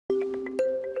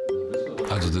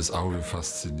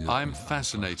I'm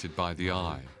fascinated by the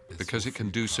eye because it can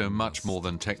do so much more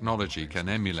than technology can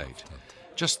emulate.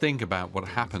 Just think about what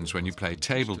happens when you play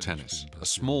table tennis. A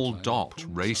small dot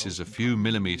races a few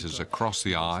millimeters across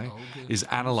the eye, is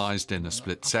analyzed in a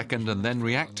split second, and then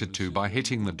reacted to by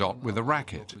hitting the dot with a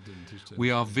racket.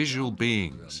 We are visual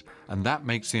beings, and that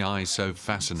makes the eye so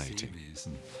fascinating.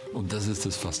 Und das ist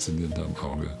das Faszinierende am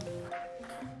Auge.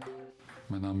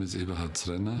 My name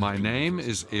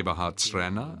is Eberhart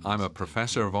Zrenner. I'm a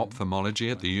professor of ophthalmology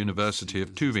at the University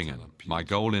of Tübingen. My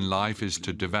goal in life is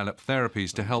to develop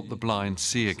therapies to help the blind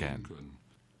see again.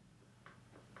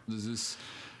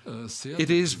 It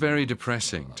is very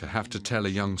depressing to have to tell a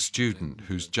young student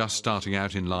who's just starting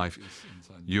out in life,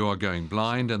 you are going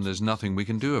blind and there's nothing we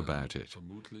can do about it.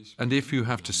 And if you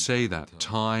have to say that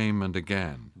time and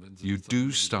again, you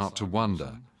do start to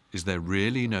wonder, is there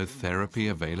really no therapy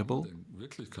available?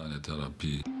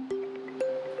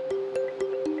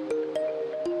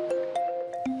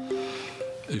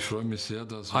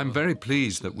 I'm very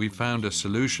pleased that we found a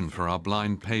solution for our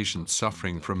blind patients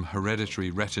suffering from hereditary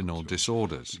retinal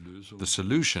disorders. The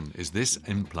solution is this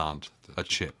implant, a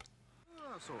chip.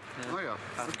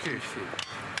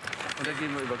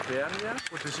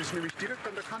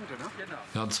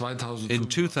 In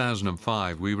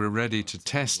 2005, we were ready to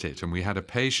test it, and we had a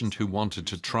patient who wanted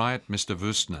to try it, Mr.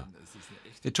 Wüstner.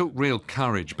 It took real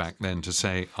courage back then to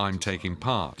say, I'm taking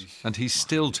part, and he's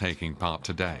still taking part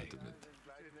today.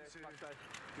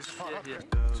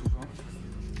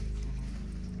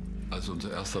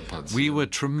 We were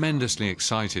tremendously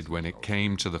excited when it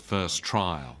came to the first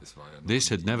trial. This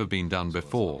had never been done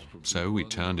before, so we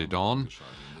turned it on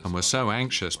and were so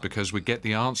anxious because we get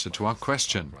the answer to our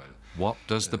question, what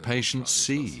does the patient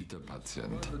see?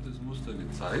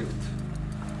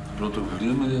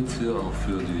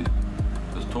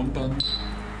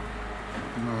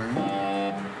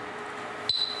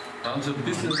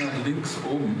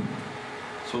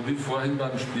 So wie vorhin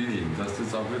beim Spielen, dass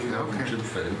das auch wirklich auf den Chip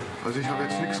fällt. Also ich habe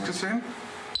jetzt nichts gesehen.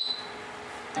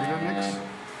 Wieder nichts.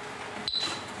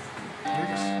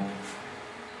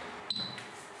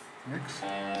 Nichts.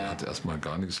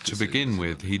 To begin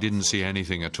with, he didn't see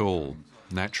anything at all.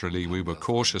 Naturally, we were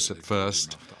cautious at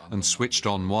first and switched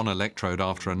on one electrode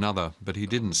after another, but he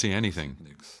didn't see anything.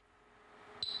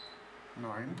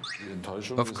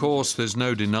 Of course, there's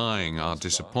no denying our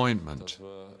disappointment.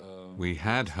 We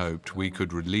had hoped we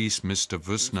could release Mr.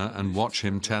 Wüstner and watch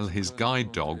him tell his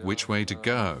guide dog which way to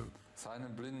go.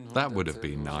 That would have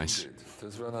been nice.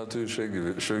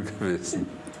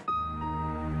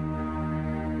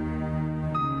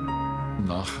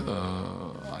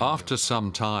 After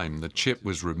some time, the chip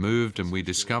was removed and we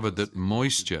discovered that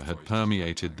moisture had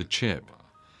permeated the chip.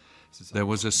 There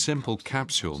was a simple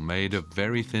capsule made of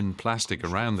very thin plastic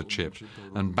around the chip,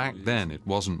 and back then it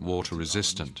wasn't water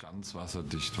resistant.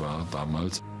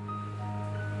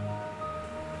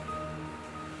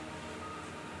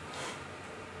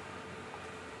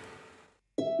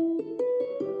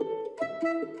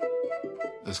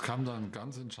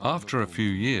 After a few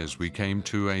years, we came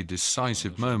to a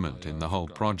decisive moment in the whole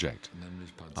project.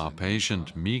 Our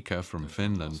patient, Mika from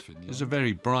Finland, is a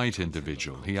very bright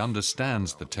individual. He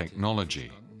understands the technology.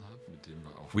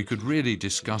 We could really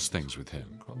discuss things with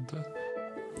him.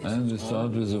 And we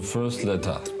start with the first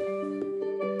letter.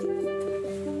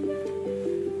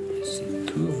 I see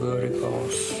two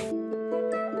verticals.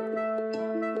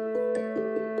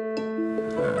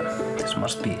 This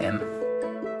must be M.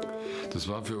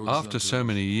 After so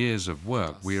many years of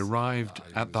work, we arrived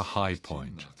at the high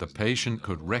point. The patient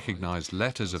could recognize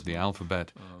letters of the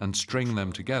alphabet and string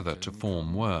them together to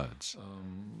form words.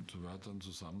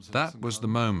 That was the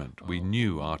moment we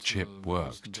knew our chip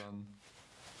worked.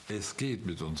 Es geht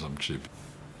mit unserem Chip.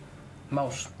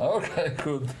 Mouse. Okay,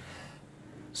 good.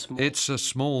 It's a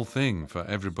small thing for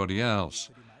everybody else.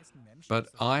 But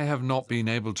I have not been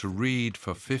able to read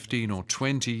for 15 or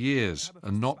 20 years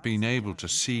and not been able to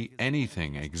see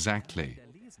anything exactly.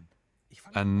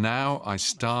 And now I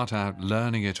start out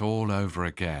learning it all over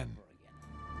again.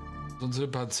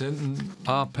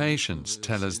 Our patients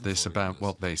tell us this about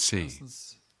what they see.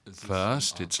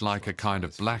 First, it's like a kind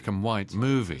of black and white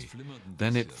movie.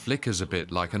 Then it flickers a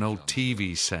bit like an old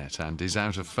TV set and is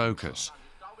out of focus.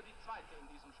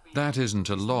 That isn't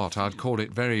a lot. I'd call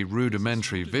it very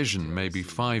rudimentary vision, maybe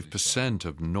 5%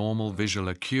 of normal visual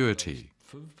acuity.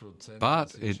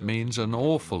 But it means an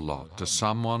awful lot to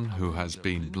someone who has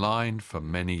been blind for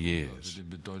many years.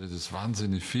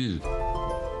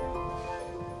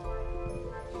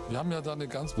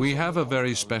 We have a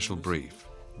very special brief.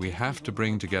 We have to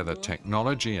bring together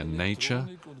technology and nature,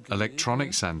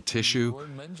 electronics and tissue,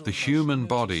 the human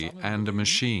body and a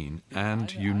machine,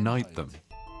 and unite them.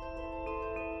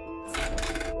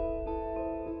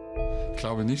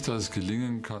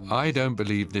 I don't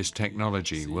believe this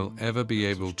technology will ever be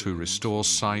able to restore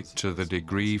sight to the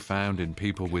degree found in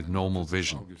people with normal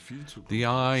vision. The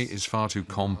eye is far too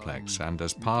complex, and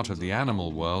as part of the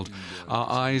animal world, our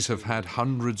eyes have had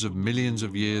hundreds of millions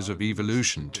of years of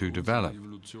evolution to develop.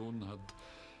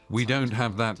 We don't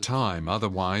have that time,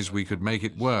 otherwise we could make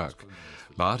it work.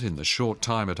 But in the short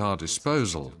time at our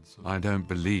disposal, I don't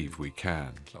believe we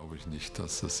can.